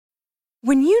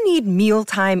When you need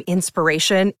mealtime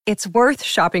inspiration, it's worth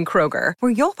shopping Kroger,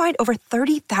 where you'll find over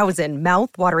 30,000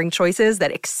 mouth-watering choices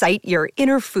that excite your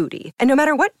inner foodie. And no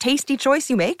matter what tasty choice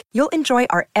you make, you'll enjoy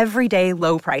our everyday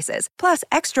low prices, plus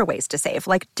extra ways to save,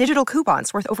 like digital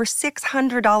coupons worth over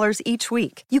 $600 each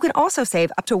week. You can also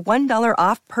save up to $1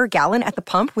 off per gallon at the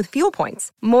pump with fuel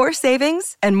points. More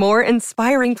savings and more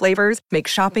inspiring flavors make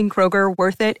shopping Kroger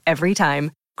worth it every time.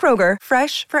 Kroger,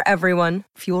 fresh for everyone.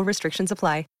 Fuel restrictions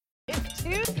apply.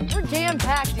 Dude, we're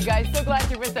jam-packed, you guys. So glad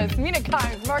you're with us. Mina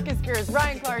Kimes, Marcus Spears,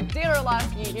 Ryan Clark, Dan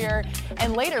Orlovsky here.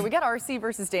 And later, we got RC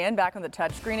versus Dan back on the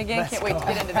touchscreen again. Can't wait to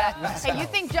get into that. Hey, you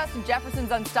think Justin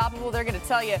Jefferson's unstoppable? They're going to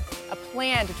tell you a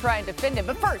plan to try and defend him.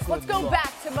 But first, let's go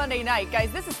back to Monday night.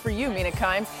 Guys, this is for you, Mina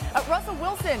Kimes. Russell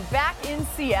Wilson back in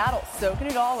Seattle, soaking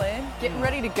it all in, getting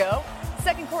ready to go.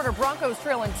 Second quarter, Broncos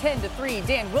trailing 10-3.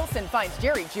 Dan Wilson finds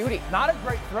Jerry Jeudy. Not a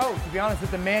great throw, to be honest,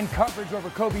 with the man coverage over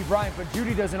Kobe Bryant, but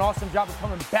Jeudy does an awesome job of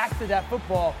coming back to that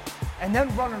football and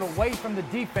then running away from the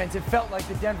defense. It felt like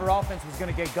the Denver offense was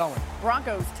going to get going.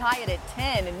 Broncos tie it at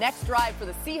 10. And next drive for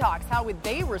the Seahawks, how would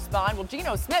they respond? Well,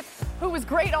 Geno Smith, who was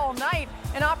great all night,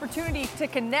 an opportunity to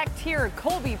connect here.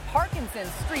 Colby Parkinson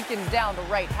streaking down the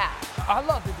right half. I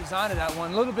love the design of that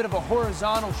one. A little bit of a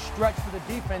horizontal stretch for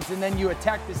the defense, and then you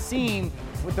attack the seam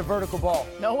with the vertical ball.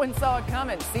 No one saw it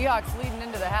coming. Seahawks leading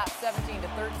into the half,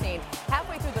 17-13.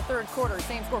 Halfway through the third quarter,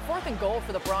 same score, 4th and goal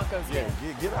for the Broncos. Yeah,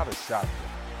 get out of shotgun.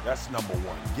 That's number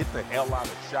one. Get the hell out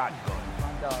of shotgun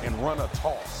and run a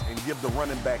toss and give the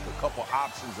running back a couple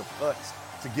options of cuts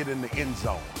to get in the end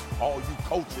zone. All you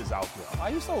coaches out there. Why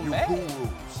are you so you mad?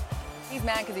 Gurus. He's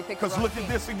mad because he picked the wrong Because look team. at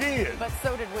this again. But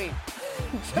so did we.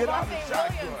 Get out of Javonte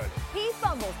shotgun. Williams, he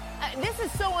fumbles. This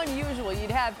is so unusual.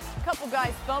 You'd have a couple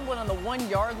guys fumbling on the 1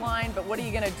 yard line, but what are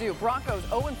you going to do? Broncos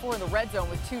 0-4 in the red zone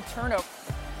with 2 turnovers.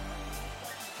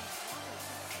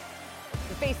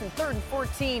 They're facing 3rd and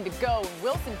 14 to go.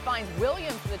 Wilson finds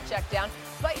Williams for the check down,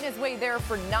 fighting his way there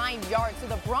for 9 yards. So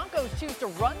the Broncos choose to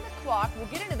run the clock. We'll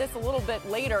get into this a little bit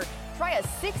later. Try a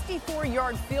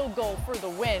 64-yard field goal for the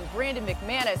win. Brandon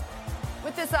McManus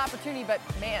with this opportunity, but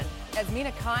man, as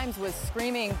Mina Kimes was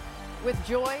screaming with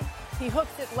joy, he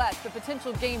hooks it left. The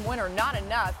potential game winner, not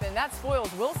enough, and that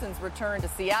spoils Wilson's return to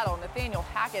Seattle. Nathaniel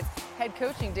Hackett's head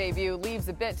coaching debut leaves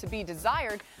a bit to be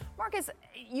desired. Marcus,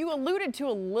 you alluded to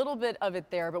a little bit of it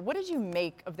there, but what did you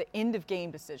make of the end-of-game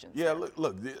decisions? Yeah,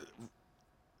 look,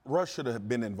 Russ should have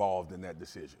been involved in that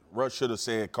decision. Russ should have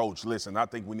said, Coach, listen, I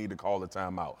think we need to call a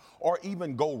timeout, or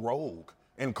even go rogue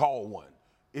and call one.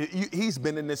 He's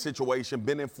been in this situation,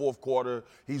 been in fourth quarter.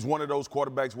 He's one of those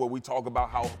quarterbacks where we talk about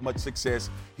how much success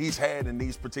he's had in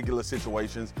these particular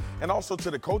situations, and also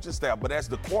to the coaching staff. But as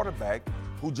the quarterback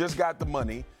who just got the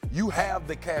money, you have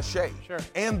the cachet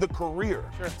and the career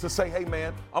to say, hey,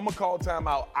 man, I'm going to call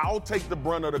timeout. I'll take the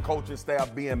brunt of the coaching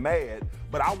staff being mad,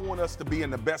 but I want us to be in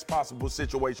the best possible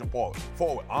situation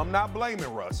forward. I'm not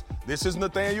blaming Russ. This is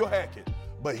Nathaniel Hackett.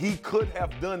 But he could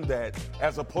have done that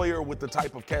as a player with the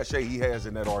type of cachet he has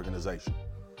in that organization.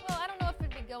 Well, I don't know if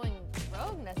it'd be going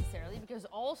rogue necessarily, because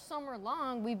all summer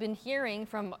long we've been hearing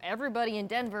from everybody in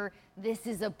Denver, this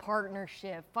is a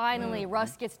partnership. Finally,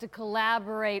 Russ gets to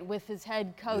collaborate with his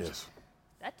head coach. Yes.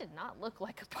 That did not look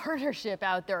like a partnership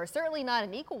out there, certainly not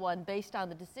an equal one based on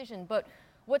the decision. But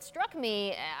what struck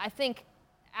me, I think,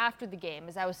 after the game,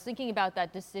 as I was thinking about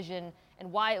that decision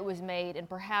and why it was made and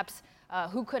perhaps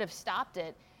who could have stopped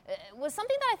it, was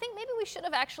something that I think maybe we should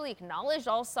have actually acknowledged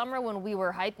all summer when we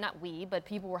were hyped, not we, but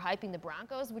people were hyping the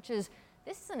Broncos, which is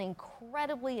this is an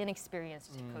incredibly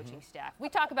inexperienced coaching staff. We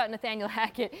talk about Nathaniel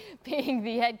Hackett being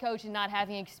the head coach and not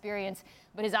having experience,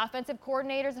 but his offensive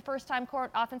coordinator is the first-time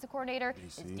offensive coordinator,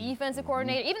 his defensive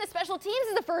coordinator, even the special teams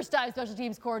is the first-time special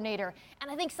teams coordinator. And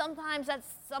I think sometimes that's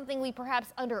something we perhaps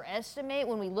underestimate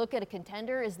when we look at a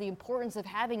contender, is the importance of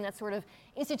having that sort of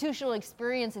institutional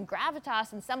experience and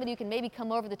gravitas, and somebody who can maybe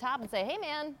come over the top and say, hey,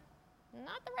 man,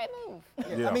 not the right move.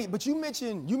 Yeah. I mean, but you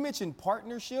mentioned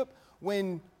partnership.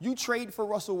 When you trade for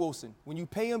Russell Wilson, when you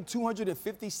pay him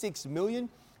 $256 million,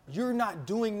 you're not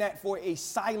doing that for a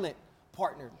silent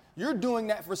partner. You're doing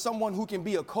that for someone who can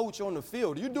be a coach on the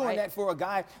field. You're doing that for a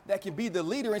guy that can be the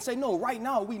leader and say, no, right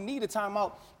now we need a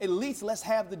timeout. At least let's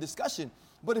have the discussion.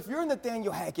 But if you're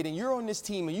Nathaniel Hackett and you're on this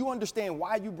team and you understand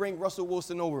why you bring Russell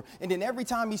Wilson over, and then every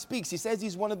time he speaks, he says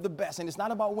he's one of the best, and it's not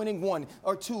about winning 1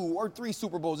 or 2 or 3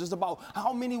 Super Bowls. It's about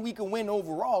how many we can win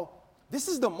overall. This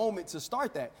is the moment to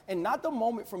start that, and not the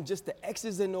moment from just the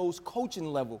X's and O's coaching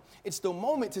level. It's the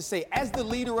moment to say, as the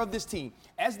leader of this team,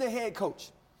 as the head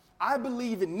coach, I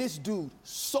believe in this dude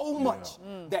so much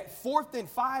that 4th and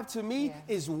 5 to me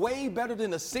is way better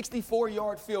than a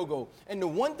 64-yard field goal. And the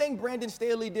one thing Brandon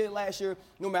Staley did last year,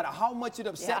 no matter how much it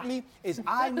upset me, is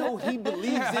I know he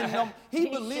believes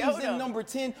in number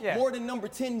 10 more than number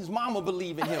 10's mama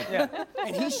believe in him.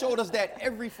 And he showed us that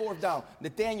every 4th down.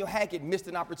 Nathaniel Hackett missed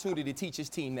an opportunity to teach his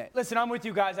team that. Listen, I'm with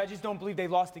you guys. I just don't believe they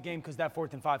lost the game because that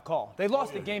 4th and 5 call. They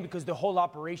lost the game because the whole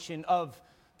operation of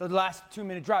the last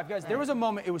 2-minute drive. Guys, there was a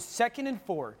moment, it was 2nd and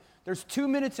 4. There's 2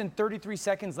 minutes and 33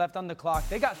 seconds left on the clock.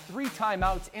 They got 3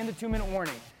 timeouts and the 2-minute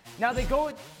warning. Now they go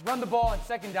and run the ball on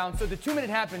 2nd down, so the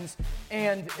 2-minute happens,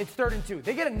 and it's 3rd and 2.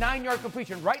 They get a 9-yard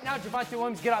completion. Right now, Javonte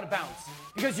Williams, get out of bounds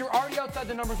because you're already outside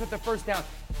the numbers with the 1st down.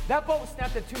 That ball was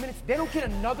snapped at 2 minutes. They don't get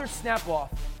another snap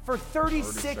off for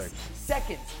 36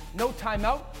 seconds. No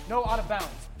timeout, no out of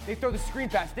bounds. They throw the screen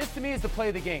pass. This, to me, is the play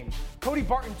of the game. Cody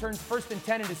Barton turns 1st and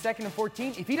 10 into 2nd and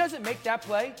 14. If he doesn't make that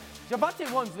play,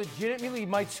 Javonte Williams legitimately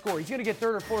might score. He's going to get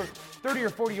 30 or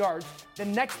 40 yards. The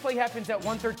next play happens at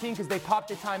 1:13 because they popped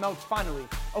the timeout finally.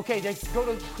 Okay, they go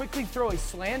to quickly throw a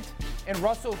slant, and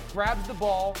Russell grabs the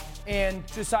ball and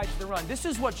decides to run. This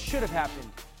is what should have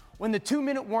happened. When the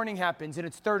 2-minute warning happens and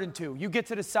it's 3rd and 2, you get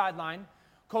to the sideline.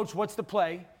 Coach, what's the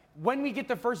play? When we get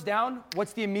the 1st down,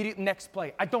 what's the immediate next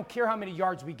play? I don't care how many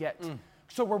yards we get.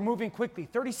 So we're moving quickly.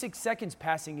 36 seconds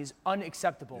passing is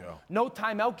unacceptable. Yeah. No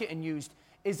timeout getting used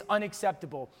is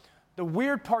unacceptable. The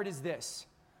weird part is this.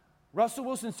 Russell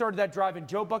Wilson started that drive, and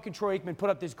Joe Buck and Troy Aikman put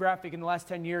up this graphic in the last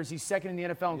 10 years. He's 2nd in the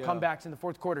NFL in comebacks in the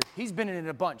 4th quarter. He's been in it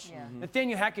a bunch.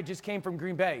 Nathaniel Hackett just came from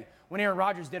Green Bay when Aaron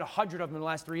Rodgers did 100 of them in the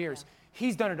last 3 years.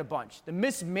 He's done it a bunch. The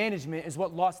mismanagement is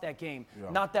what lost that game,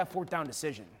 not that 4th down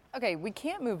decision. Okay, we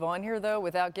can't move on here, though,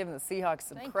 without giving the Seahawks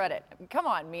some credit. Come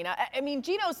on, Mina. I mean,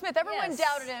 Geno Smith, everyone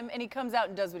doubted him, and he comes out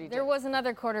and does what he did. There was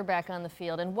another quarterback on the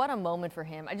field, and what a moment for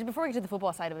him. Before we get to the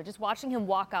football side of it, just watching him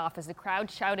walk off as the crowd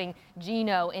shouting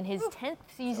Geno in his 10th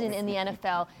season in the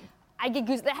NFL, I get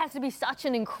goose. That has to be such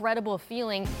an incredible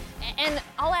feeling. And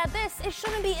I'll add this, it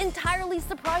shouldn't be entirely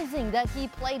surprising that he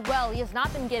played well. He has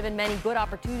not been given many good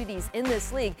opportunities in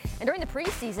this league. And during the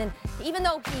preseason, even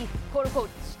though he, quote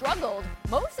unquote, struggled,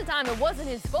 most of the time it wasn't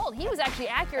his fault. He was actually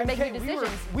accurate in making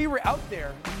decisions. We were out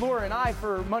there, Laura and I,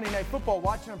 for Monday Night Football,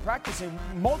 watching him practice, and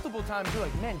multiple times we're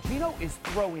like, man, Geno is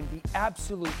throwing the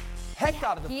absolute heck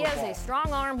out of the football. He has a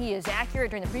strong arm. He is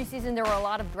accurate. During the preseason, there were a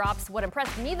lot of drops. What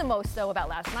impressed me the most, though, about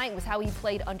last night was how he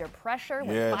played under pressure.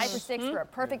 Went 5 for 6 for a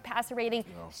perfect passer rating.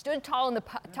 Stood tall in the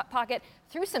pocket.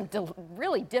 Threw some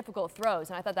really difficult throws,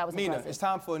 and I thought that was impressive. Mina, it's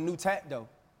time for a new tat, though.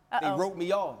 They wrote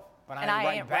me off, but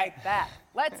I ain't writing back.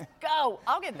 Let's go.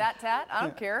 I'll get that tat. I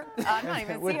don't care. I'm not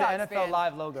even a with Seahawks the NFL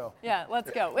Live logo. Yeah, let's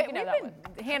go. We've been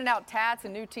handing out tats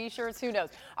and new T-shirts. Who knows?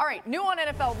 All right, new on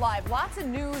NFL Live. Lots of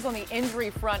news on the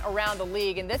injury front around the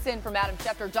league. And this in from Adam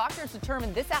Schefter. Doctors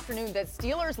determined this afternoon that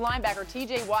Steelers linebacker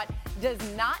T.J. Watt does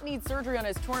not need surgery on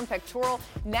his torn pectoral.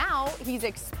 Now he's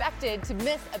expected to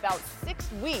miss about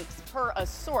 6 weeks per a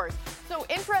source. So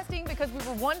interesting, because we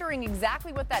were wondering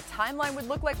exactly what that timeline would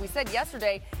look like. We said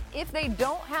yesterday, if they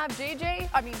don't have TJ,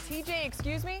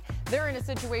 they're in a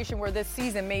situation where this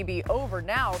season may be over.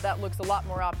 Now that looks a lot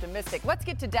more optimistic. Let's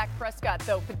get to Dak Prescott,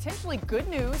 though. Potentially good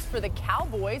news for the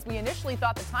Cowboys. We initially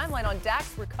thought the timeline on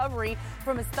Dak's recovery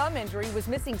from his thumb injury was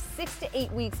missing 6 to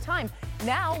 8 weeks' time.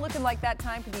 Now looking like that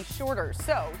time could be shorter.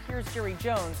 So here's Jerry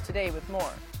Jones today with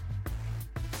more.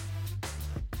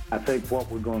 I think what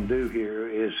we're going to do here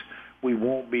is we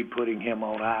won't be putting him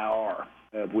on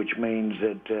IR, which means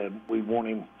that we want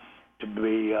him to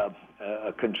be a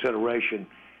consideration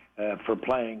for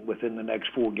playing within the next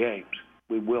 4 games.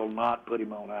 We will not put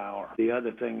him on IR. The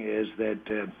other thing is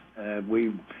that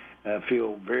we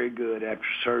feel very good after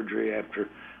surgery, after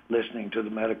listening to the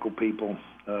medical people,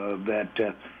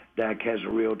 that Dak has a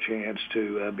real chance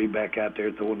to be back out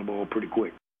there throwing the ball pretty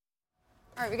quick.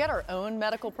 All right, we got our own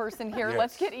medical person here.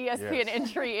 Let's get ESPN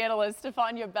injury analyst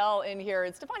Stefania Bell in here.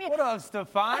 And Stefania, what up,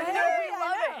 Stefania? We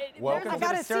love it. Welcome I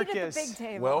got to a the seat circus. at the big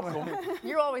table. Welcome.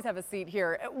 You always have a seat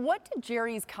here. What did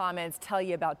Jerry's comments tell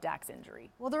you about Dak's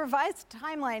injury? Well, the revised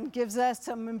timeline gives us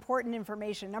some important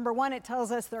information. Number one, it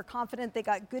tells us they're confident they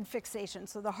got good fixation.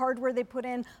 So the hardware they put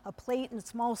in, a plate and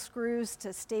small screws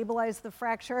to stabilize the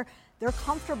fracture, they're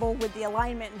comfortable with the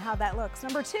alignment and how that looks.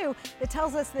 Number two, it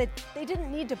tells us that they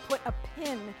didn't need to put a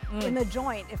pin in the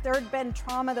joint. If there had been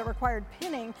trauma that required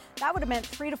pinning, that would have meant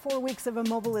 3 to 4 weeks of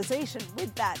immobilization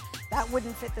with that. That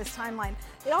wouldn't fit this timeline.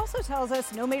 It also tells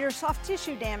us no major soft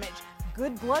tissue damage.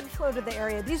 good blood flow to the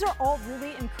area. These are all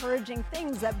really encouraging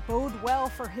things that bode well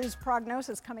for his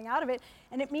prognosis coming out of it.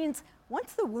 And it means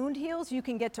once the wound heals, you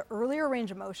can get to earlier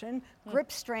range of motion,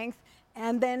 grip strength,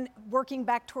 and then working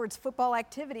back towards football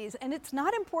activities. And it's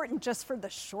not important just for the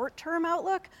short-term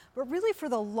outlook, but really for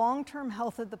the long-term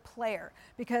health of the player,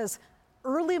 because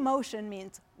early motion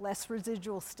means less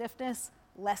residual stiffness,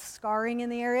 less scarring in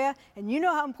the area, and you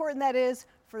know how important that is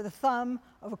for the thumb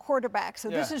of a quarterback. So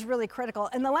this is really critical.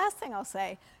 And the last thing I'll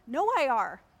say, no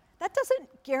IR. That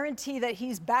doesn't guarantee that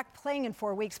he's back playing in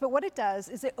 4 weeks, but what it does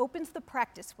is it opens the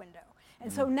practice window.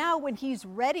 And so now when he's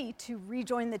ready to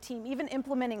rejoin the team, even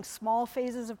implementing small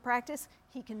phases of practice,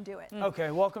 he can do it.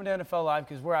 Okay, welcome to NFL Live,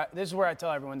 because this is where I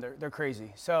tell everyone they're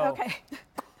crazy. So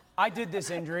I did this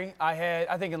injury.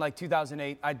 I think in like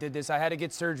 2008, I did this. I had to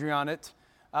get surgery on it.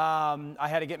 I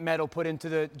had to get metal put into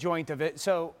the joint of it.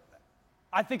 So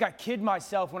I think I kid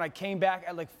myself when I came back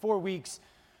at like 4 weeks,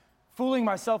 fooling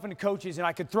myself into coaches, and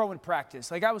I could throw in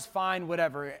practice. Like I was fine,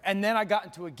 whatever. And then I got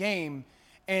into a game,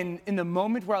 and in the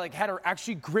moment where I had to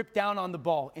actually grip down on the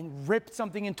ball and rip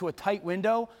something into a tight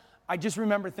window, I just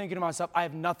remember thinking to myself, I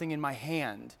have nothing in my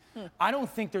hand. I don't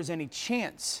think there's any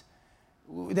chance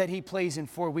that he plays in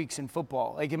 4 weeks in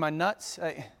football. Like, am I nuts?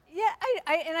 Yeah,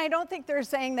 and I don't think they're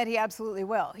saying that he absolutely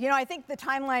will. You know, I think the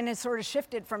timeline has sort of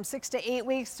shifted from 6 to 8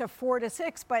 weeks to 4 to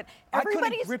 6, but everybody's... I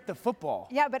couldn't grip the football.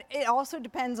 Yeah, but it also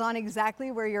depends on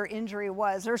exactly where your injury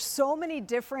was. There's so many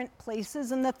different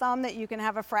places in the thumb that you can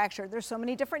have a fracture. There's so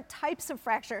many different types of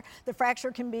fracture. The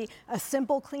fracture can be a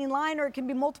simple, clean line, or it can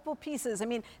be multiple pieces. I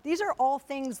mean, these are all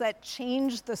things that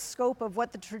change the scope of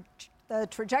what the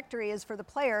trajectory is for the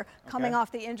player coming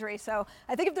off the injury. So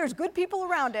I think if there's good people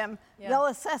around him, they'll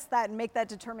assess that and make that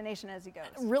determination as he goes.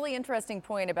 Really interesting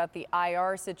point about the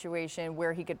IR situation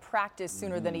where he could practice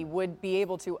sooner than he would be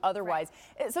able to otherwise.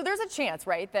 Right. So there's a chance,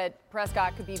 right, that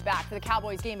Prescott could be back for the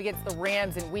Cowboys game against the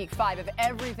Rams in Week 5 if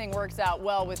everything works out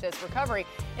well with this recovery.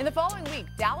 In the following week,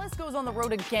 Dallas goes on the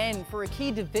road again for a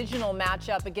key divisional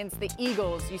matchup against the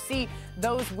Eagles. You see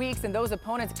those weeks and those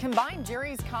opponents. Combine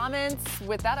Jerry's comments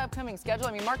with that upcoming schedule.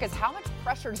 I mean, Marcus, how much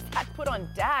pressure does that put on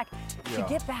Dak to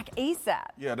get back ASAP?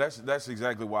 Yeah, that's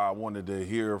exactly why I wanted to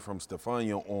hear from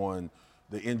Stefania on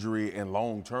the injury and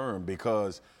long term,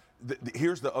 because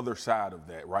here's the other side of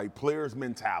that, right? Players'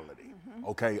 mentality.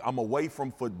 Okay, I'm away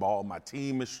from football. My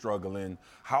team is struggling.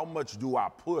 How much do I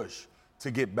push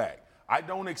to get back? I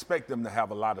don't expect them to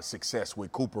have a lot of success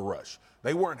with Cooper Rush.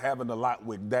 They weren't having a lot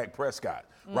with Dak Prescott,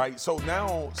 right? So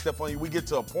now, Stefania, we get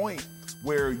to a point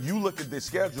where you look at this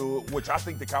schedule, which I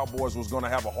think the Cowboys was going to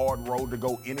have a hard road to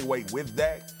go anyway with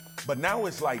Dak. But now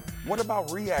it's like, what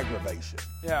about re-aggravation?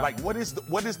 Yeah. Like, what is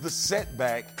the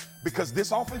setback? Because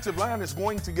this offensive line is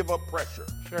going to give up pressure.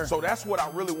 Sure. So that's what I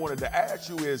really wanted to ask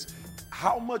you is,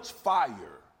 how much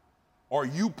fire are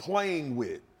you playing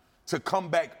with to come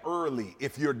back early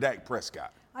if you're Dak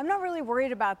Prescott? I'm not really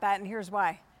worried about that, and here's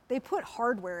why. They put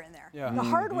hardware in there. Yeah. The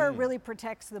hardware really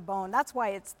protects the bone. That's why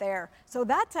it's there. So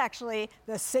that's actually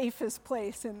the safest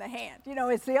place in the hand. You know,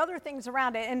 it's the other things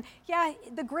around it. And yeah,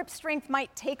 the grip strength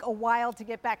might take a while to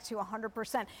get back to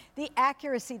 100%. The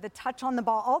accuracy, the touch on the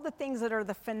ball, all the things that are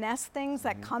the finesse things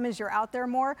that come as you're out there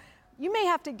more, you may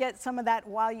have to get some of that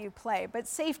while you play, but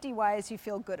safety-wise, you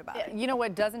feel good about it. You know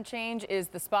what doesn't change is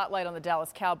the spotlight on the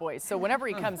Dallas Cowboys. So whenever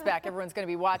he comes back, everyone's going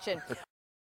to be watching.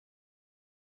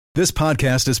 This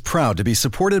podcast is proud to be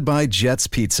supported by Jets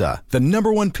Pizza, the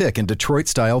 #1 pick in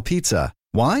Detroit-style pizza.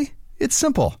 Why? It's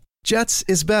simple. Jets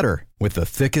is better. With the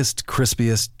thickest,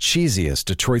 crispiest, cheesiest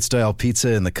Detroit-style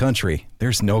pizza in the country,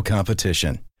 there's no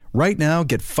competition. Right now,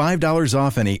 get $5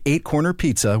 off any 8-corner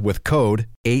pizza with code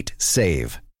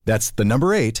 8SAVE. That's the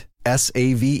number 8,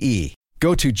 S-A-V-E.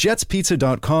 Go to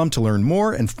jetspizza.com to learn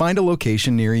more and find a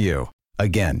location near you.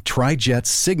 Again, try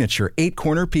Jet's signature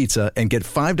 8-corner pizza and get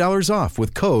 $5 off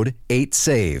with code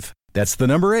 8SAVE. That's the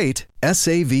number 8,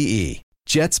 S-A-V-E.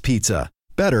 Jet's Pizza.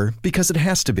 Better because it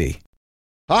has to be.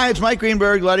 Hi, it's Mike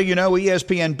Greenberg letting you know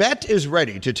ESPN Bet is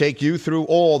ready to take you through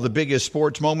all the biggest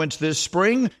sports moments this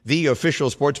spring. The official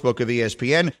sportsbook of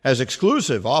ESPN has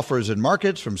exclusive offers and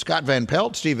markets from Scott Van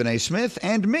Pelt, Stephen A. Smith,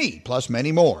 and me, plus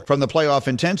many more. From the playoff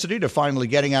intensity to finally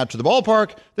getting out to the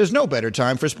ballpark, there's no better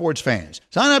time for sports fans.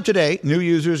 Sign up today. New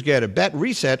users get a bet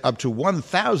reset up to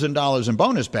 $1,000 in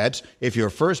bonus bets if your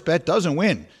first bet doesn't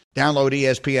win. Download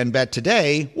ESPN Bet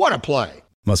today. What a play.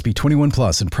 Must be 21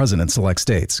 plus and present in select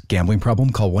states. Gambling problem?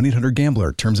 Call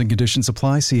 1-800-GAMBLER. Terms and conditions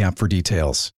apply. See app for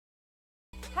details.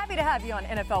 Happy to have you on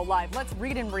NFL Live. Let's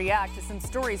read and react to some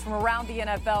stories from around the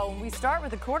NFL. And we start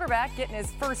with the quarterback getting his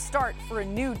first start for a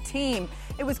new team.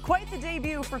 It was quite the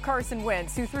debut for Carson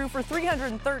Wentz, who threw for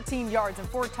 313 yards and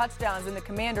 4 touchdowns in the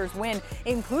Commanders' win,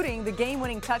 including the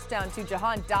game-winning touchdown to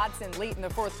Jahan Dotson late in the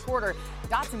fourth quarter.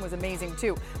 Dotson was amazing,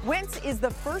 too. Wentz is the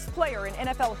first player in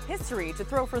NFL history to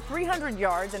throw for 300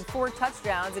 yards and 4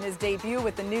 touchdowns in his debut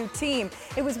with the new team.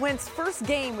 It was Wentz's first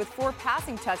game with 4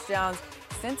 passing touchdowns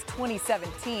since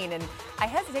 2017, and I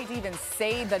hesitate to even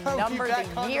say the number,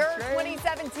 the year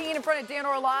 2017 in front of Dan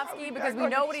Orlovsky because we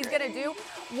know what he's going to do.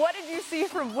 What did you see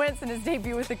from Wentz in his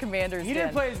debut with the Commanders? He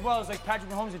didn't play as well as like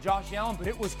Patrick Mahomes and Josh Allen, but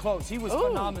it was close. He was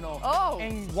phenomenal.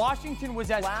 And Washington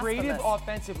was as creative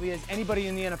offensively as anybody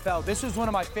in the NFL. This was one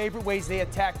of my favorite ways they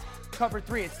attacked cover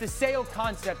 3. It's the sail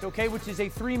concept, okay, which is a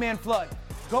 3-man flood.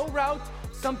 Go route,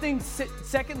 something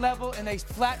second level, and a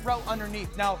flat route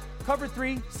underneath. Now, cover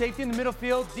 3, safety in the middle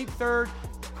field, deep third,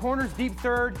 corners deep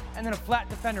third, and then a flat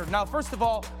defender. Now, first of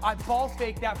all, I ball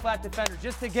fake that flat defender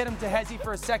just to get him to hezzy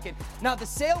for a second. Now, the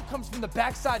sail comes from the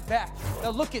backside back.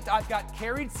 Now, look at, I've got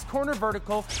carried corner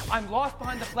vertical. I'm lost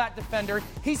behind the flat defender.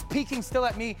 He's peeking still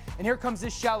at me, and here comes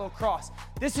this shallow cross.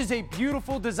 This is a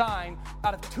beautiful design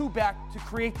out of 2-back to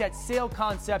create that sail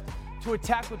concept to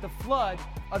attack with the flood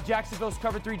of Jacksonville's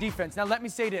cover 3 defense. Now, let me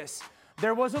say this.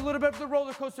 There was a little bit of the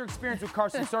roller coaster experience with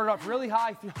Carson. Started off really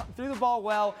high, threw the ball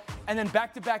well, and then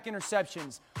back-to-back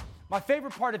interceptions. My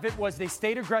favorite part of it was they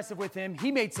stayed aggressive with him.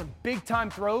 He made some big-time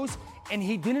throws, and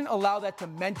he didn't allow that to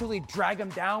mentally drag him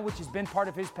down, which has been part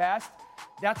of his past.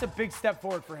 That's a big step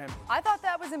forward for him. I thought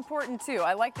that was important, too.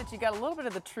 I like that you got a little bit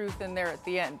of the truth in there at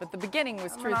the end, but the beginning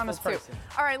was truthful, too.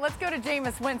 All right, let's go to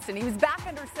Jameis Winston. He was back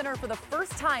under center for the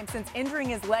first time since injuring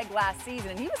his leg last season,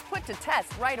 and he was put to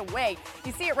test right away.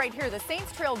 You see it right here. The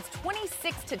Saints trailed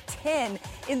 26-10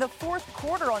 in the fourth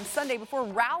quarter on Sunday before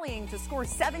rallying to score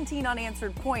 17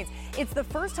 unanswered points. It's the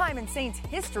first time in Saints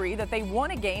history that they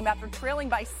won a game after trailing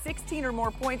by 16 or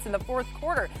more points in the fourth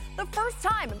quarter. The first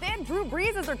time. They had Drew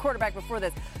Brees as their quarterback before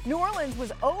this. New Orleans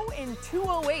was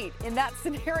 0-208 in that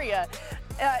scenario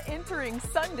entering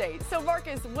Sunday. So,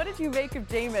 Marcus, what did you make of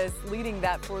Jameis leading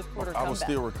that fourth quarter comeback? I was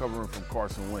still recovering from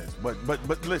Carson Wentz. But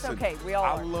listen, it's okay. We all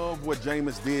I love what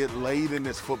Jameis did late in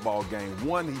this football game.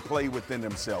 One, he played within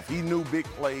himself. He knew big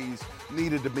plays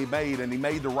needed to be made, and he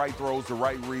made the right throws, the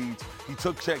right reads. He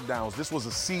took checkdowns. This was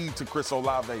a seed to Chris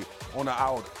Olave on the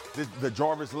out. The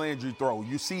Jarvis Landry throw.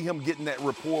 You see him getting that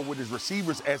rapport with his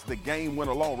receivers as the game went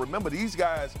along. Remember, these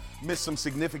guys missed some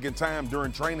significant time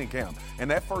during training camp. And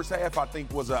that first half, I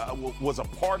think, was a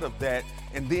part of that.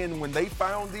 And then when they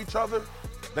found each other,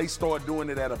 they started doing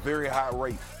it at a very high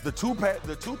rate. The two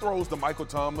throws to Michael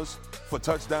Thomas for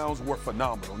touchdowns were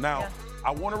phenomenal. Now,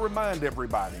 I want to remind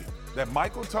everybody that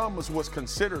Michael Thomas was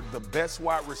considered the best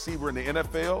wide receiver in the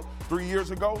NFL 3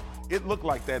 years ago. It looked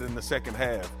like that in the second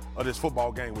half of this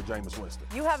football game with Jameis Winston.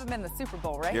 You have him in the Super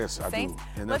Bowl, right? Yes, I do.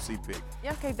 NFC pick.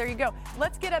 Yeah, okay, there you go.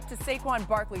 Let's get up to Saquon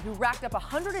Barkley, who racked up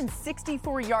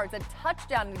 164 yards, a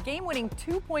touchdown, and a game-winning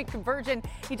 2-point conversion.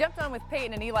 He jumped on with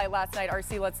Peyton and Eli last night.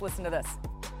 RC, let's listen to this.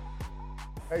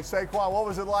 Hey, Saquon, what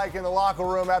was it like in the locker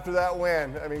room after that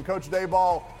win? I mean, Coach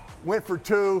Daboll went for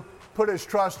 2, put his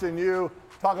trust in you.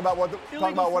 Talk about what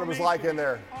it was like in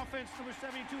there.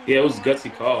 Yeah, it was a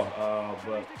gutsy call,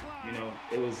 but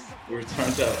we were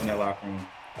turned up in that locker room.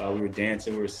 We were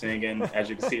dancing, we were singing,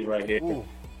 as you can see right here. Ooh.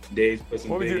 Dave put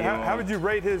some video on. How would you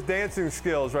rate his dancing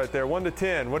skills right there, 1 to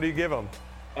 10? What do you give him?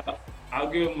 I'll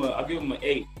give him an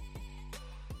 8.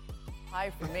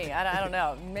 High for me. I don't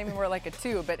know. Maybe more like a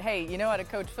 2. But, hey, you know how to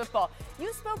coach football.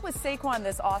 You spoke with Saquon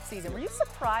this offseason. Were you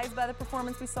surprised by the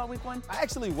performance we saw week 1? I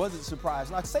actually wasn't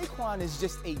surprised. Like, Saquon is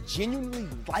just a genuinely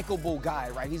likable guy,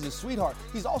 right? He's a sweetheart.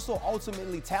 He's also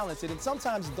ultimately talented, and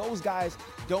sometimes those guys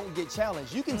don't get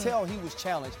challenged. You can tell he was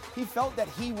challenged. He felt that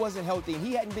he wasn't healthy, and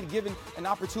he hadn't been given an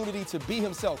opportunity to be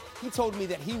himself. He told me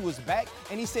that he was back,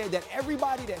 and he said that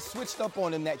everybody that switched up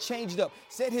on him, that changed up,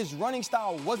 said his running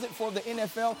style wasn't for the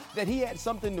NFL, that he had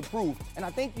something to prove. And I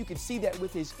think you could see that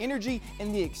with his energy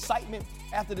and the excitement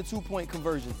after the 2-point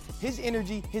conversion. His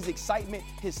energy, his excitement,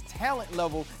 his talent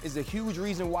level is a huge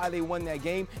reason why they won that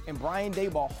game. And Brian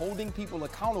Daboll holding people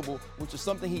accountable, which is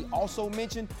something he also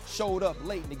mentioned, showed up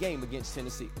late in the game against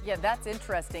Tennessee. Yeah, that's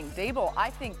interesting. Daboll,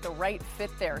 I think the right fit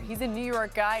there. He's a New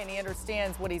York guy, and he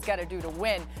understands what he's got to do to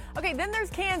win. Okay, then there's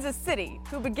Kansas City,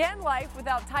 who began life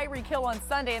without Tyreek Hill on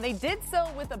Sunday, and they did so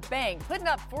with a bang, putting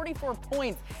up 44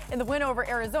 points in the win over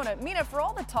Arizona. Mina, for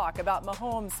all the talk about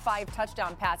Mahomes' 5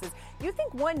 touchdown passes, You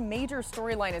think one major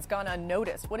storyline has gone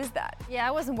unnoticed. What is that? Yeah,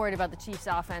 I wasn't worried about the Chiefs'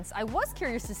 offense. I was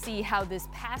curious to see how this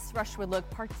pass rush would look,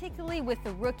 particularly with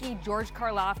the rookie George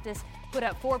Karlaftis. Put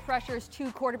up 4 pressures,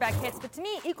 2 quarterback hits. But to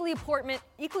me, equally important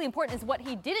is what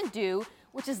he didn't do,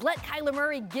 which is let Kyler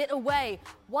Murray get away.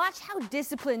 Watch how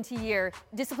disciplined he is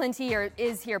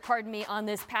here, on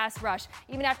this pass rush.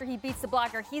 Even after he beats the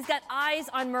blocker, he's got eyes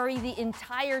on Murray the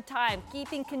entire time,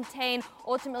 keeping contained,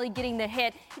 ultimately getting the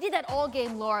hit. He did that all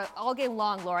game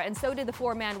long, Laura, and so did the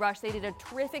 4-man rush. They did a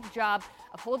terrific job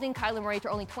of holding Kyler Murray to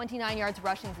only 29 yards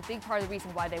rushing. It's a big part of the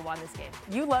reason why they won this game.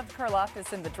 You loved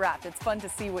Karlaftis in the draft. It's fun to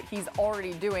see what he's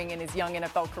already doing in his young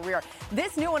NFL career.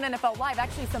 This new on NFL Live,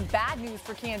 actually some bad news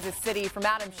for Kansas City from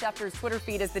Adam Schefter's Twitter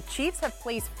feed as the Chiefs have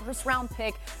placed first-round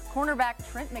pick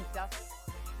cornerback Trent McDuffie.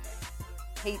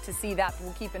 Hate to see that, but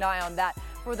we'll keep an eye on that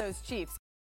for those Chiefs.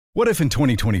 What if in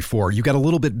 2024 you got a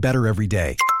little bit better every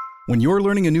day? When you're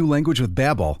learning a new language with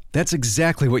Babbel, that's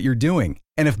exactly what you're doing.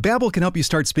 And if Babbel can help you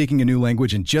start speaking a new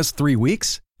language in just 3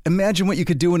 weeks, imagine what you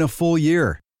could do in a full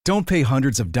year. Don't pay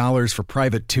hundreds of dollars for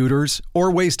private tutors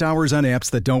or waste hours on apps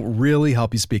that don't really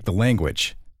help you speak the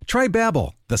language. Try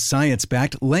Babbel, the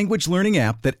science-backed language learning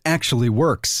app that actually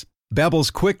works.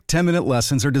 Babbel's quick 10-minute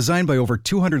lessons are designed by over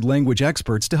 200 language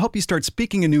experts to help you start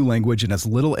speaking a new language in as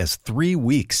little as 3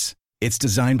 weeks. It's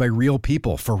designed by real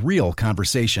people for real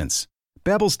conversations.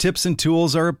 Babbel's tips and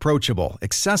tools are approachable,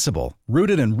 accessible,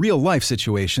 rooted in real-life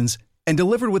situations, and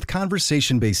delivered with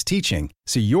conversation-based teaching,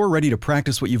 so you're ready to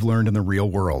practice what you've learned in the real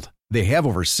world. They have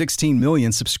over 16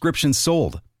 million subscriptions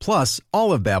sold. Plus,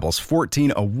 all of Babbel's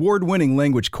 14 award-winning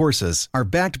language courses are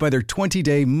backed by their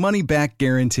 20-day money-back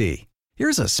guarantee.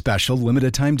 Here's a special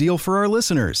limited-time deal for our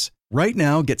listeners. Right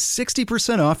now, get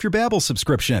 60% off your Babbel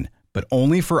subscription, but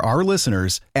only for our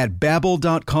listeners at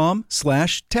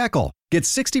Babbel.com/tackle. Get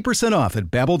 60% off at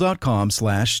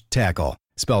Babbel.com/tackle.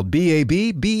 Spelled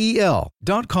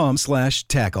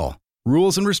BABBEL.com/tackle.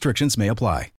 Rules and restrictions may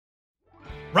apply.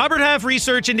 Robert Half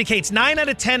research indicates 9 out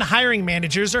of 10 hiring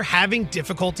managers are having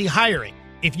difficulty hiring.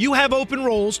 If you have open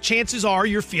roles, chances are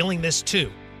you're feeling this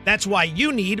too. That's why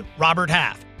you need Robert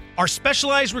Half. Our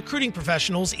specialized recruiting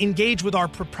professionals engage with our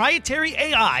proprietary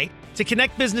AI to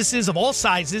connect businesses of all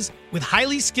sizes with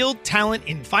highly skilled talent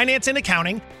in finance and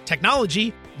accounting,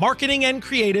 technology, marketing and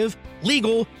creative,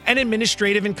 legal, and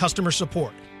administrative and customer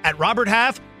support. At Robert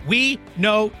Half, we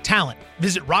know talent.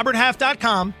 Visit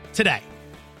roberthalf.com today.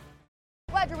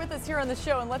 Glad you're with us here on the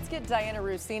show, and let's get Diana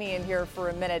Russini in here for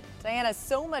a minute. Diana,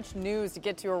 so much news to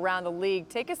get to around the league.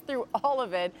 Take us through all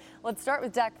of it. Let's start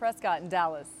with Dak Prescott in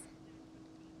Dallas.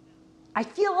 I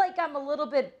feel like I'm a little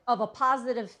bit of a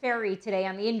positive fairy today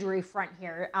on the injury front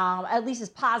here, at least as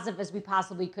positive as we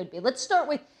possibly could be. Let's start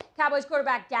with Cowboys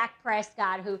quarterback Dak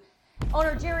Prescott, who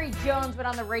owner Jerry Jones went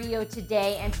on the radio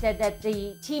today and said that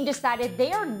the team decided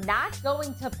they are not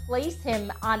going to place him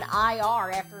on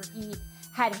IR after he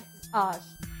had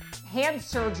hand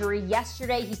surgery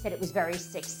yesterday. He said it was very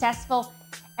successful,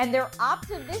 and they're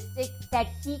optimistic that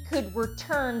he could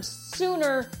return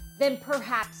sooner than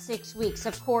perhaps 6 weeks.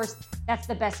 Of course, that's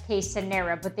the best case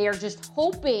scenario, but they are just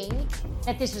hoping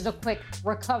that this is a quick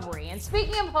recovery. And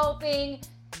speaking of hoping,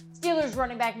 Steelers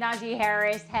running back Najee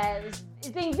Harris is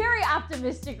being very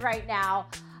optimistic right now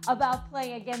about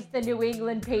playing against the New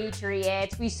England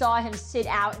Patriots. We saw him sit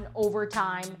out in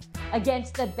overtime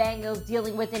against the Bengals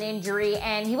dealing with an injury,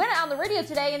 and he went out on the radio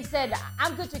today and said,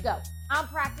 I'm good to go. I'm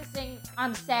practicing,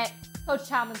 I'm set. Coach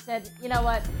Tomlin said, you know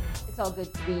what? It's all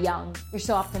good to be young. You're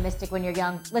so optimistic when you're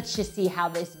young. Let's just see how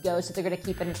this goes. So they're going to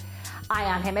keep an eye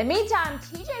on him. And meantime,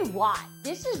 TJ Watt,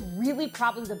 this is really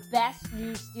probably the best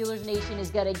news Steelers Nation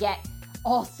is going to get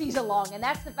all season long. And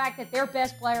that's the fact that their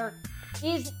best player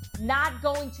is not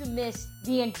going to miss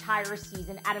the entire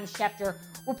season. Adam Schefter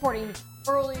reporting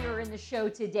earlier in the show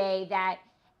today that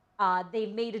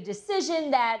they've made a decision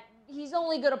that he's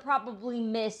only going to probably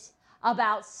miss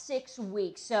about 6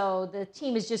 weeks. So the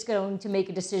team is just going to make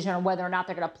a decision on whether or not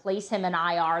they're going to place him in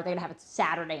IR. They're going to have it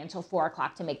Saturday until 4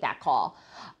 o'clock to make that call.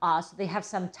 So they have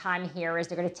some time here as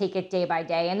they're going to take it day by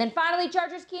day. And then finally,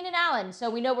 Chargers Keenan Allen. So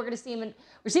we know we're going to see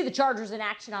the Chargers in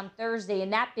action on Thursday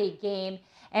in that big game.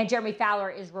 And Jeremy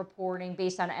Fowler is reporting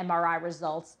based on MRI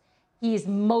results, he is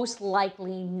most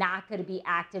likely not going to be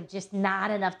active, just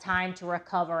not enough time to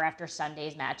recover after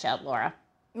Sunday's matchup, Laura.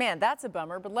 Man, that's a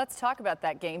bummer, but let's talk about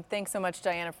that game. Thanks so much,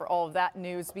 Diana, for all of that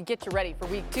news. We get you ready for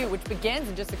week 2, which begins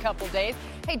in just a couple days.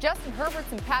 Hey, Justin Herbert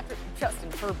and Patrick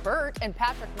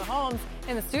Mahomes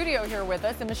in the studio here with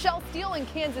us, and Michelle Steele in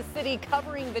Kansas City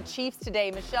covering the Chiefs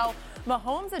today. Michelle,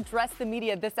 Mahomes addressed the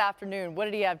media this afternoon. What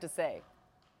did he have to say?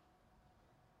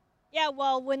 Yeah,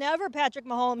 well, whenever Patrick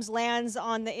Mahomes lands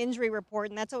on the injury report,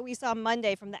 and that's what we saw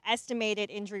Monday from the estimated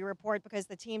injury report because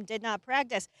the team did not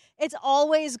practice, it's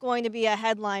always going to be a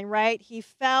headline, right? He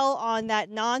fell on that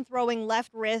non-throwing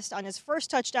left wrist on his first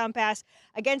touchdown pass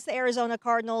against the Arizona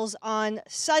Cardinals on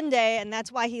Sunday, and that's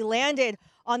why he landed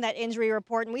on that injury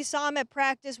report. And we saw him at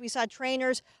practice. We saw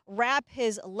trainers wrap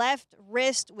his left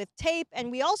wrist with tape,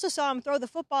 and we also saw him throw the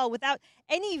football without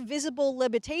any visible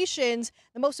limitations.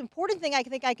 The most important thing I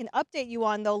think I can update you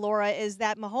on, though, Laura, is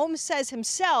that Mahomes says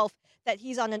himself that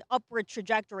he's on an upward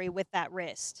trajectory with that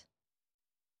wrist.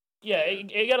 Yeah,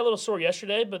 it got a little sore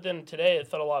yesterday, but then today it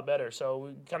felt a lot better. So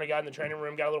we kind of got in the training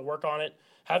room, got a little work on it.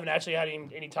 Haven't actually had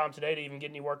any time today to even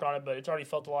get any work on it, but it's already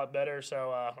felt a lot better.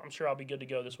 So I'm sure I'll be good to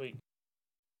go this week.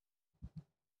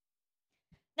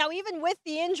 Now, even with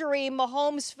the injury,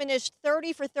 Mahomes finished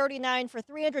 30 for 39 for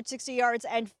 360 yards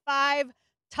and 5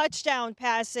 touchdown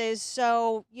passes.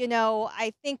 So,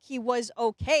 I think he was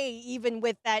okay even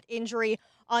with that injury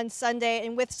on Sunday.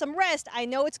 And with some rest, I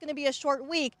know it's going to be a short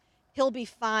week. He'll be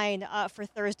fine for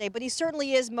Thursday. But he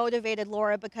certainly is motivated,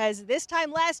 Laura, because this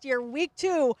time last year, week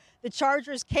 2, the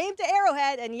Chargers came to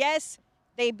Arrowhead, and yes,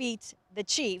 they beat the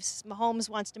Chiefs. Mahomes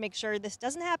wants to make sure this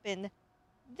doesn't happen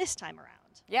this time around.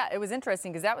 Yeah, it was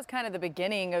interesting because that was kind of the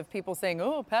beginning of people saying,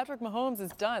 oh, Patrick Mahomes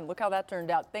is done. Look how that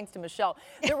turned out, thanks to Michelle.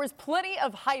 There was plenty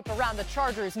of hype around the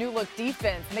Chargers' new-look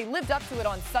defense, and they lived up to it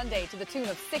on Sunday to the tune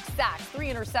of 6 sacks, 3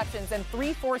 interceptions, and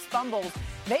 3 forced fumbles.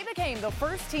 They became the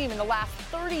first team in the last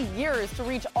 30 years to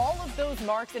reach all of those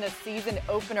marks in a season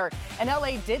opener. And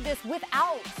LA did this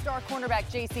without star cornerback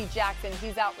J.C. Jackson.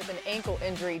 He's out with an ankle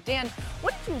injury. Dan,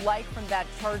 what did you like from that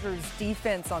Chargers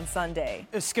defense on Sunday?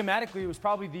 Schematically, it was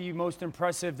probably the most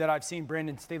impressive that I've seen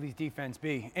Brandon Staley's defense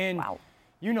be. And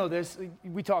you know this,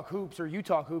 we talk hoops or you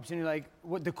talk hoops, and you're like,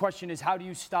 what the question is, how do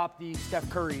you stop the Steph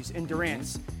Currys and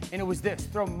Durant's? And it was this,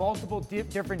 throw multiple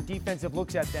different defensive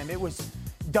looks at them. It was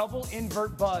double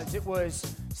invert buzz. It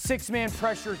was 6-man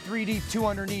pressure, 3 deep, 2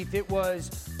 underneath. It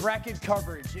was bracket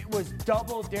coverage. It was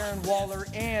double Darren Waller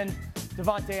and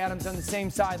Devontae Adams on the same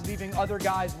side, leaving other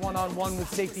guys one-on-one with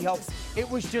safety help. It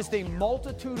was just a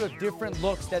multitude of different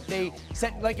looks that they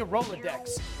sent like a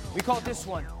Rolodex. We call it this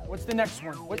one. What's the next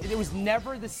one? It was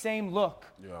never the same look,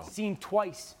 seen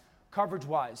twice,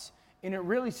 coverage-wise. And it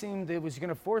really seemed it was going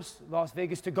to force Las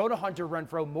Vegas to go to Hunter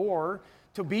Renfrow more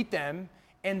to beat them,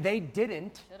 and they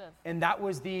didn't. And that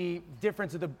was the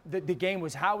difference of the game,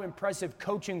 was how impressive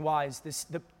coaching-wise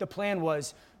the plan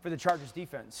was for the Chargers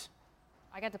defense.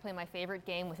 I got to play my favorite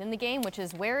game within the game, which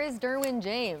is where is Derwin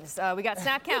James? We got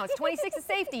snap counts, 26 at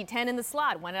safety, 10 in the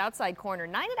slot, 1 at outside corner,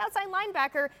 9 at outside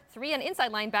linebacker, 3 on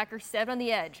inside linebacker, 7 on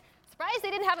the edge. Surprised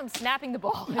they didn't have him snapping the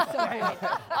ball. It's so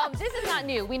great. This is not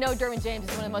new. We know Derwin James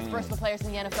is one of the most versatile players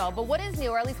in the NFL. But what is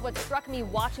new, or at least what struck me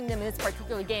watching them in this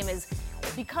particular game, is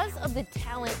because of the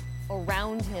talent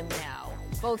around him now,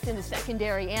 both in the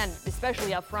secondary and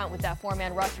especially up front with that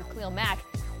 4-man rush with Khalil Mack,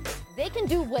 they can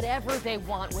do whatever they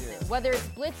want with him. Whether it's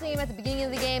blitzing him at the beginning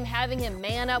of the game, having him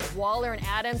man up Waller and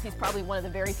Adams. He's probably one of the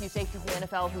very few safeties in the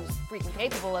NFL who's freaking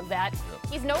capable of that.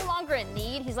 He's no longer a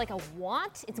need. He's like a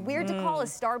want. It's weird to call a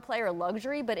star player a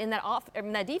luxury, but in that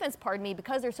defense,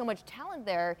 because there's so much talent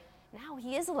there, now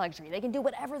he is a luxury. They can do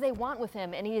whatever they want with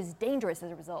him, and he is dangerous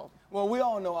as a result. Well, we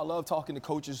all know I love talking to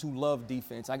coaches who love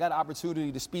defense. I got an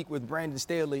opportunity to speak with Brandon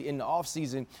Staley in the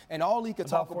offseason, and all he could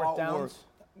talk about were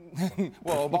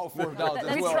well, about 4th downs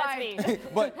as well.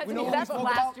 But we know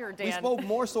we spoke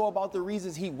more so about the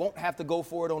reasons he won't have to go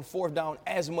for it on 4th down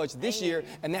as much this year,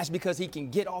 and that's because he can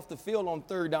get off the field on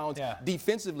 3rd downs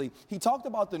defensively. He talked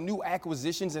about the new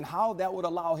acquisitions and how that would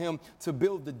allow him to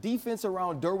build the defense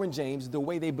around Derwin James the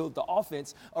way they built the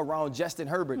offense around Justin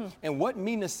Herbert. And what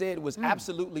Mina said was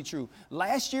absolutely true.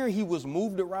 Last year, he was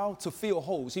moved around to fill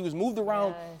holes. He was moved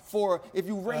around for, if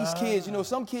you raise kids,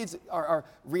 some kids are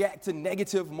react to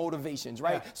negative motivations,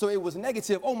 right? So it was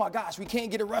negative. Oh my gosh, we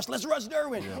can't get a rush. Let's rush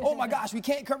Derwin. Oh my gosh, we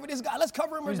can't cover this guy. Let's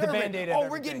cover him with Derwin. Oh,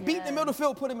 we're getting beat in the middle of the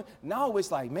field. Put him in. Now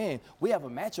it's like, man, we have a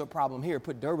matchup problem here.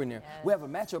 Put Derwin there. We have a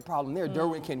matchup problem there.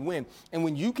 Derwin can win. And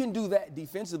when you can do that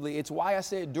defensively, it's why I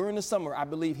said during the summer, I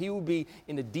believe he will be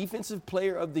in the Defensive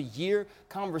Player of the Year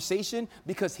conversation,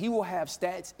 because he will have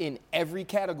stats in every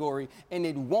category, and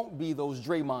it won't be those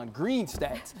Draymond Green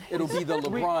stats. It'll be the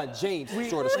LeBron James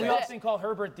sort of stats. We often call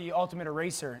Herbert the ultimate eraser.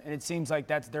 eraser, and it seems like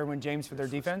that's Derwin James for their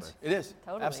defense. It is.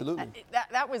 Totally. Absolutely.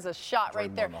 That was a shot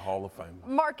right there. The Hall of Fame.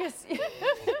 Marcus,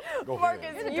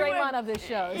 Marcus, You're the Draymond of this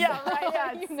show. Yeah, right.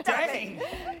 Yeah, Dang.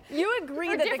 You agree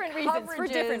For that different the reasons, for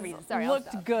different coverages reasons. Sorry, I'll looked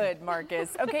stop. good,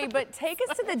 Marcus. Okay, but take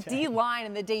us to the D line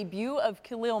and the debut of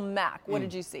Khalil Mack. What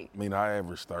did you see? I mean, I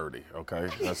averaged 30, okay?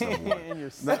 That's number one. And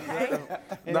you're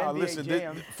Now,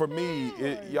 listen, for me,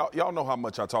 y'all know how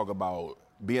much I talk about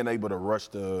being able to rush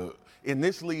in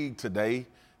this league today.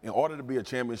 In order to be a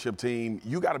championship team,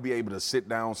 you got to be able to sit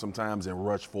down sometimes and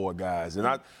rush for guys.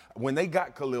 And when they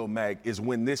got Khalil Mack is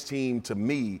when this team, to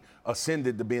me,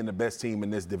 ascended to being the best team in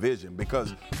this division.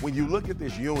 Because when you look at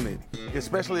this unit,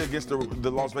 especially against the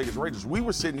Las Vegas Raiders, we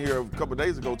were sitting here a couple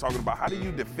days ago talking about how do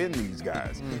you defend these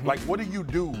guys? Mm-hmm. Like, what do you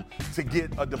do to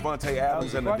get a Devontae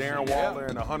Adams and a Darren Waller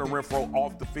and a Hunter Renfrow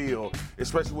off the field,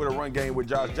 especially with a run game with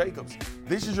Josh Jacobs?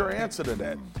 This is your answer to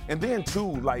that. And then,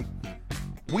 too, like,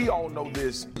 we all know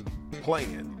this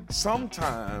playing.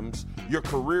 Sometimes your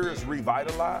career is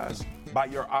revitalized by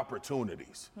your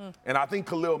opportunities. And I think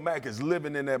Khalil Mack is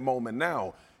living in that moment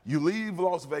now. You leave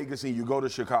Las Vegas and you go to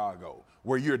Chicago,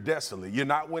 where you're desolate. You're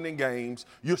not winning games.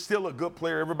 You're still a good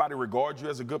player. Everybody regards you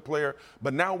as a good player.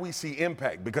 But now we see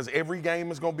impact because every game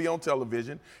is going to be on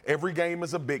television. Every game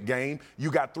is a big game.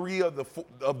 You got 3 of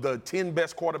the 10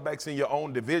 best quarterbacks in your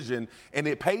own division, and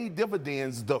it paid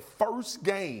dividends the first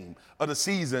game of the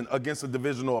season against a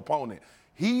divisional opponent.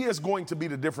 He is going to be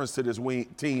the difference to this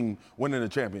team winning the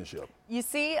championship. You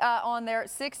see on there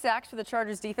 6 sacks for the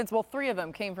Chargers defense. Well, 3 of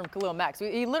them came from Khalil Mack. So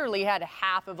he literally had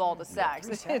half of all the sacks.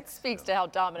 It speaks to how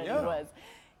dominant he was.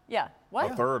 Yeah.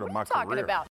 What? A third of my talking career.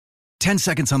 about? 10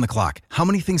 seconds on the clock. How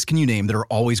many things can you name that are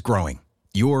always growing?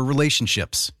 Your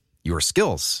relationships, your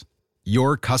skills,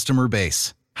 your customer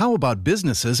base. How about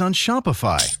businesses on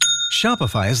Shopify?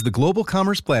 Shopify is the global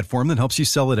commerce platform that helps you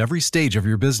sell at every stage of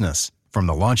your business. From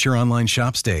the launch your online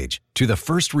shop stage, to the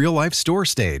first real-life store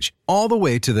stage, all the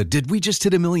way to the did we just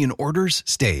hit a million orders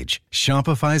stage,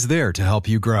 Shopify's there to help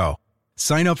you grow.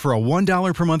 Sign up for a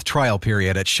 $1 per month trial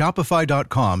period at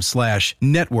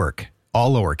shopify.com/network,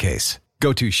 all lowercase.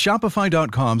 Go to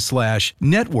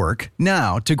shopify.com/network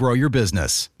now to grow your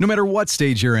business, no matter what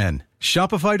stage you're in.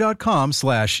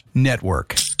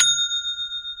 Shopify.com/network.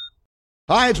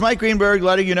 Hi, it's Mike Greenberg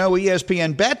letting you know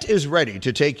ESPN Bet is ready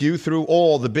to take you through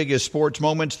all the biggest sports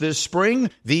moments this spring.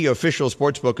 The official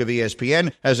sportsbook of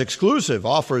ESPN has exclusive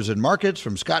offers and markets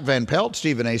from Scott Van Pelt,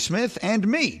 Stephen A. Smith, and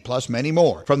me, plus many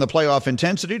more. From the playoff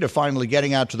intensity to finally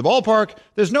getting out to the ballpark,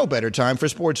 there's no better time for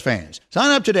sports fans.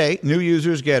 Sign up today. New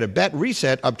users get a bet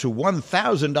reset up to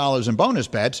 $1,000 in bonus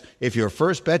bets if your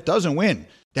first bet doesn't win.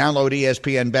 Download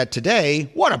ESPN Bet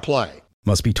today. What a play.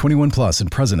 Must be 21 plus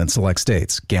and present in select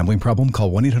states. Gambling problem?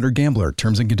 Call 1-800-GAMBLER.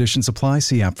 Terms and conditions apply.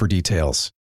 See app for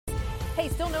details. Hey,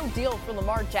 still no deal for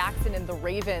Lamar Jackson and the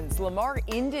Ravens. Lamar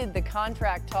ended the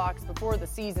contract talks before the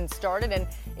season started, and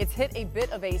it's hit a bit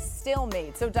of a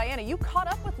stalemate. So, Diana, you caught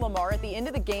up with Lamar at the end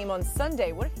of the game on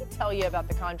Sunday. What did he tell you about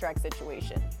the contract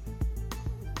situation?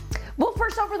 Well,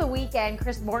 first, over the weekend,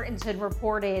 Chris Mortensen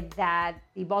reported that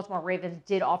the Baltimore Ravens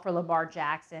did offer Lamar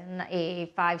Jackson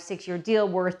a 5-6-year deal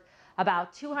worth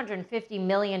about $250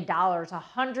 million,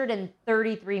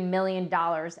 $133 million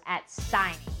at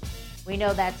signing. We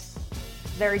know that's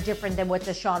very different than what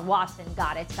Deshaun Watson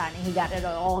got at signing. He got it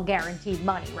all guaranteed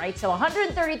money, right? So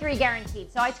 133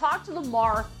 guaranteed. So I talked to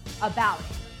Lamar about it.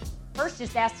 First,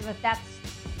 just asked him if that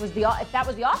was the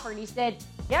offer, and he said,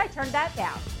 yeah, I turned that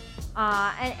down.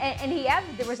 And he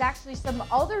added there was actually some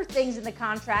other things in the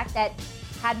contract that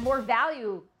had more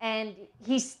value, and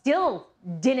he still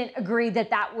didn't agree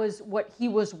that that was what he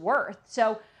was worth.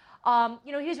 So,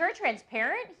 he was very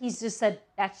transparent. He's just said,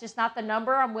 that's just not the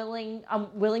number I'm willing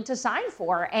to sign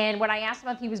for. And when I asked him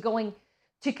if he was going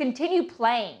to continue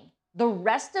playing the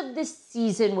rest of this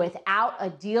season without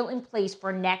a deal in place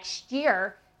for next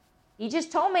year, he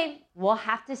just told me, we'll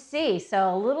have to see.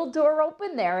 So a little door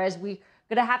open there as we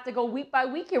going to have to go week by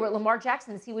week here with Lamar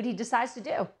Jackson and see what he decides to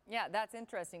do. Yeah, that's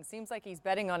interesting. Seems like he's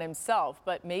betting on himself,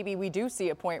 but maybe we do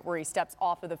see a point where he steps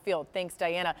off of the field. Thanks,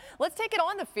 Diana. Let's take it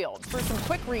on the field for some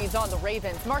quick reads on the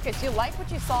Ravens. Marcus, you like what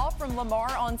you saw from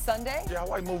Lamar on Sunday? Yeah, I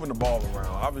like moving the ball around.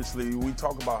 Obviously, we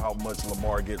talk about how much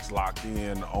Lamar gets locked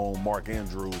in on Mark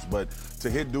Andrews, but to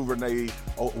hit Duvernay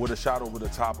with a shot over the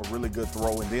top, a really good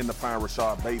throw, and then to find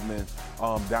Rashad Bateman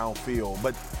downfield.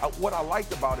 But what I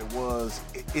liked about it was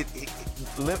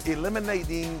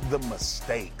eliminating the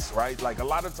mistakes, right? Like a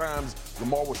lot of times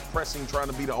Lamar was pressing, trying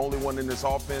to be the only one in this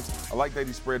offense. I like that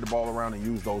he spread the ball around and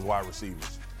used those wide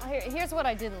receivers. Here's what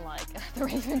I didn't like. The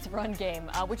Ravens' run game,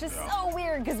 which is so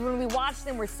weird because when we watch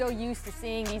them, we're so used to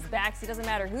seeing these backs. It doesn't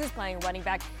matter who's playing running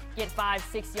back, get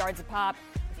 5-6 yards a pop.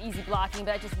 It's easy blocking,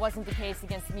 but that just wasn't the case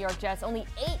against the New York Jets. Only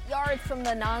 8 yards from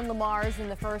the non-Lamars in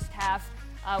the first half.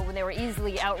 When they were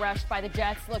easily outrushed by the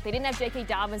Jets. Look, they didn't have J.K.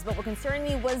 Dobbins, but what concerned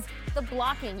me was the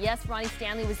blocking. Yes, Ronnie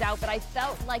Stanley was out, but I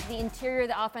felt like the interior of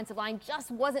the offensive line just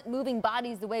wasn't moving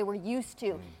bodies the way we're used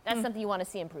to. That's something you want to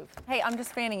see improve. Hey, I'm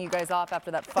just fanning you guys off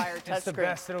after that fire touch screen.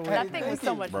 That thing was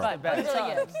so much fun. It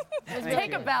really is.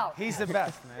 Take a bow. He's the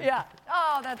best, man. Yeah.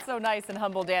 Oh, that's so nice and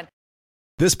humble, Dan.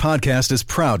 This podcast is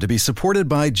proud to be supported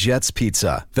by Jets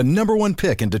Pizza, the #1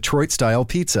 pick in Detroit-style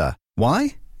pizza.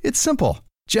 Why? It's simple.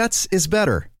 Jets is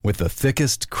better. With the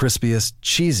thickest, crispiest,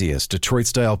 cheesiest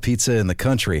Detroit-style pizza in the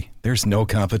country, there's no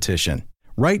competition.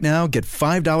 Right now, get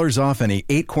 $5 off any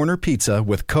 8-corner pizza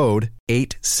with code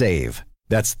 8SAVE.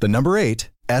 That's the number 8,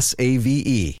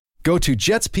 S-A-V-E. Go to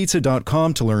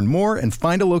jetspizza.com to learn more and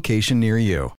find a location near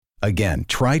you. Again,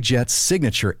 try Jet's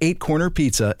signature 8-corner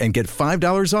pizza and get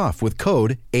 $5 off with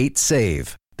code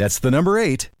 8SAVE. That's the number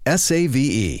 8,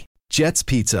 S-A-V-E. Jet's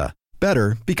Pizza.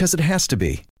 Better because it has to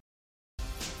be.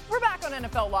 We're back on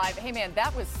NFL Live. Hey, man,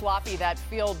 that was sloppy, that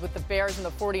field with the Bears and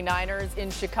the 49ers in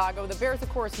Chicago. The Bears, of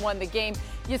course, won the game.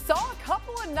 You saw a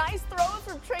couple of nice throws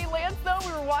from Trey Lance, though.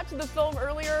 We were watching the film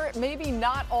earlier. Maybe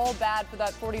not all bad for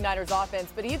that 49ers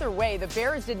offense, but either way, the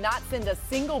Bears did not send a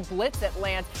single blitz at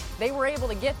Lance. They were able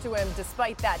to get to him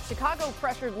despite that. Chicago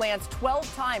pressured Lance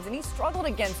 12 times, and he struggled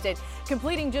against it,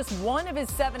 completing just 1 of his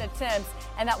 7 attempts,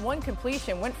 and that one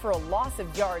completion went for a loss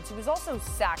of yards. He was also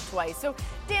sacked twice. So,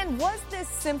 Dan, was this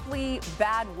simply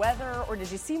bad weather, or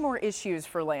did you see more issues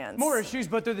for Lance? More issues,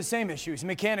 but they're the same issues.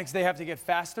 Mechanics, they have to get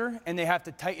faster, and they have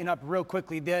to tighten up real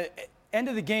quickly. The end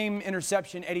of the game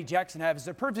interception Eddie Jackson had is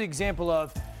a perfect example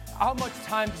of how much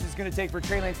time this is going to take for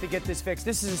Trey Lance to get this fixed.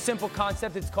 This is a simple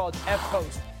concept. It's called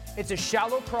F-post. It's a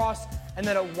shallow cross and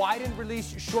then a widened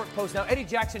release short post. Now, Eddie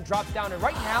Jackson drops down, and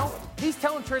right now, he's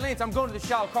telling Trey Lance, I'm going to the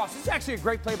shallow cross. This is actually a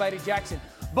great play by Eddie Jackson.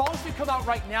 Ball should come out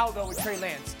right now, though, with Trey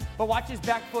Lance. But watch his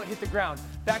back foot hit the ground.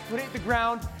 Back foot hit the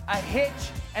ground, a hitch,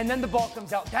 and then the ball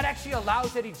comes out. That actually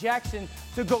allows Eddie Jackson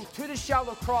to go to the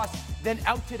shallow cross, then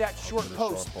out to that short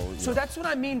post. So that's what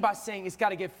I mean by saying it's got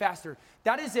to get faster.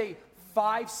 That is a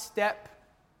 5-step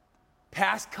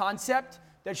pass concept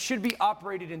that should be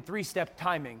operated in 3-step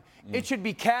timing. It should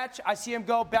be catch, I see him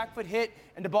go, back foot hit,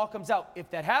 and the ball comes out. If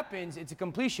that happens, it's a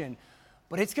completion.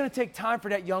 But it's going to take time for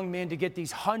that young man to get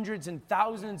these hundreds and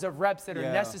thousands of reps that are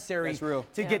necessary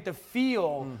to get the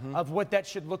feel of what that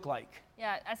should look like.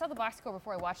 Yeah, I saw the box score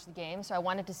before I watched the game, so I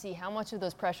wanted to see how much of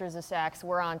those pressures, the sacks,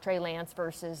 were on Trey Lance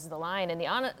versus the line. And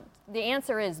the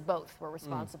answer is both were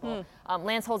responsible.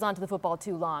 Lance holds on to the football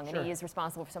too long, and he is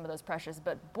responsible for some of those pressures.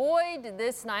 But boy, did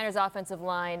this Niners offensive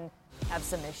line have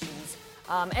some issues.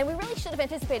 And we really should have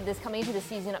anticipated this coming into the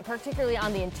season, particularly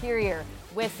on the interior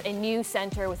with a new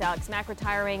center, with Alex Mack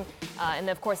retiring. And,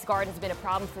 of course, guard has been a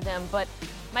problem for them. But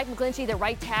Mike McGlinchey, the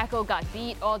right tackle, got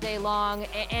beat all day long.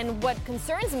 And what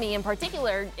concerns me in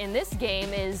particular in this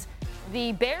game is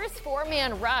the Bears'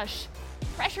 4-man rush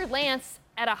pressured Lance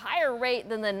at a higher rate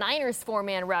than the Niners'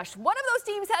 4-man rush. One of those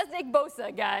teams has Nick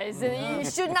Bosa, guys. And you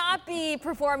should not be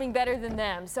performing better than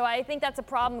them. So I think that's a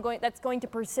problem that's going to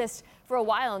persist for a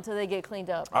while until they get cleaned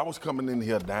up. I was coming in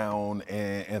here down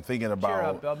and thinking about. Cheer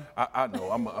up, Bub. I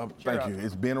know. Thank you.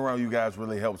 It's being around you guys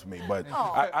really helps me. But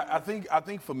I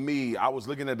think for me, I was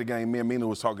looking at the game. Me and Mina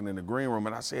was talking in the green room,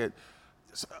 and I said,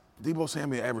 Deebo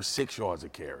Samuel averaged 6 yards a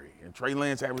carry, and Trey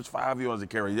Lance averaged 5 yards a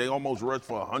carry. They almost rushed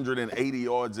for 180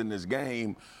 yards in this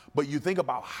game. But you think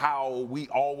about how we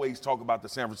always talk about the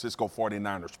San Francisco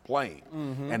 49ers playing.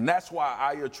 And that's why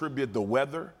I attribute the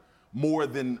weather more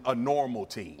than a normal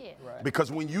team. Because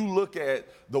when you look at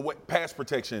the pass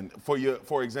protection,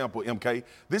 for example, MK,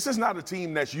 this is not a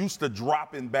team that's used to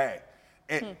dropping back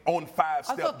on 5-step drops.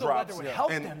 I thought the weather would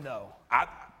help them, though.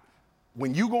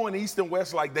 When you go in east and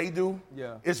west like they do,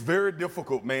 it's very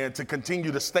difficult, man, to continue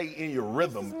to stay in your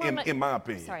rhythm, in my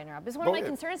opinion. Sorry, Rob. This is one of my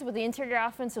concerns with the interior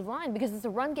offensive line, because it's a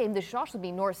run game. This should also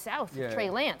be north-south for Trey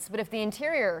Lance. But if the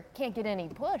interior can't get any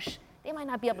push, they might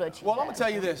not be able to achieve Well, I'm going to tell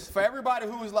you this. For everybody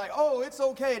who is like, oh, it's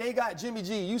okay, they got Jimmy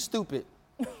G, you stupid,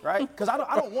 right? Because I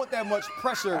don't want that much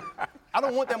pressure. I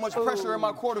don't want that much pressure in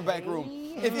my quarterback room.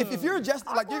 If you're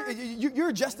adjusted, like you're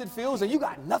adjusted Fields and you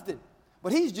got nothing.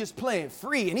 But he's just playing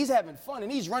free, and he's having fun,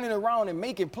 and he's running around and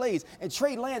making plays. And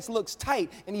Trey Lance looks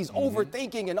tight, and he's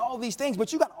overthinking and all these things.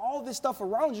 But you got all all this stuff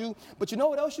around you, but you know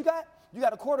what else you got? You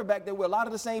got a quarterback that where a lot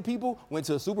of the same people went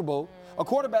to a Super Bowl. A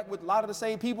quarterback with a lot of the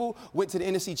same people went to the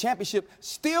NFC Championship,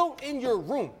 still in your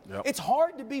room. Yep. It's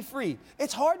hard to be free.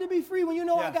 It's hard to be free when you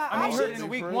know I got I options. mean, in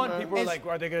week one, people were like,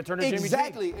 are they going to turn to Jimmy G?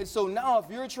 Exactly. And so now if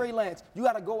you're Trey Lance, you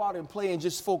got to go out and play and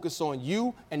just focus on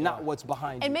you and not what's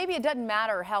behind you. And maybe it doesn't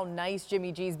matter how nice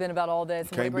Jimmy G's been about all this.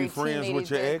 You can't be friends with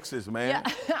your exes, man.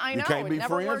 Yeah, I know. You can't be it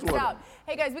never friends works with out. them.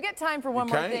 Hey, guys, we got time for one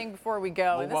more thing before we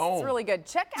go. Move And this on. is really good.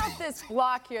 Check out this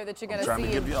block here that you're going to trying to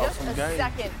see give in y'all just some a game.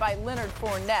 second by Leonard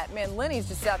Fournette. Man, Lenny's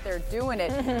just out there doing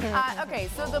it. Okay,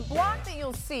 so the block that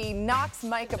you'll see knocks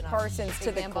Micah Parsons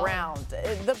to the ground.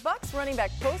 The Bucs running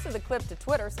back posted the clip to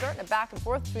Twitter, starting a back and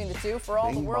forth between the two for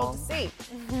all the world to see.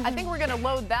 I think we're going to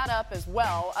load that up as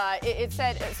well. It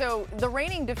said, so the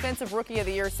reigning defensive rookie of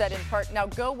the year said in part, now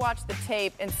go watch the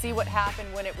tape and see what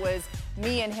happened when it was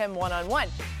me and him one-on-one.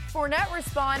 Fournette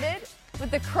responded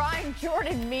with the crying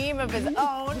Jordan meme of his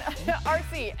own.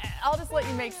 RC, I'll just let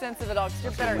you make sense of it all because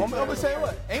you're better. I'm going to say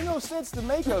what? Ain't no sense to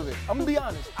make of it. I'm going to be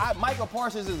honest. Micah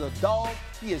Parsons is a dog.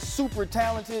 He is super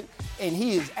talented, and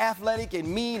he is athletic and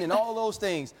mean and all those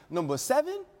things. Number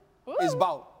 7 is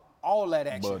about all that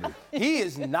action. Buddy. He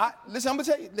is not. Listen, I'm going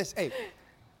to tell you. Listen, hey,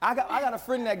 I got a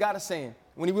friend that got a saying.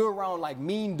 When we were around like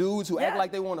mean dudes who act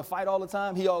like they want to fight all the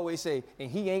time, he always say,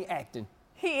 and he ain't acting.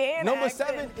 He ain't Number acting.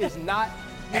 7 is not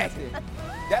acting.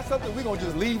 That's something we're going to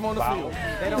just leave on the field.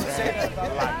 They don't say that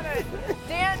about life.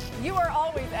 Dan, you are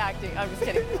always acting. I'm just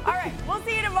kidding. All right, we'll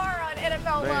see you tomorrow on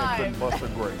NFL Dan Live. couldn't bust a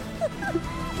grape.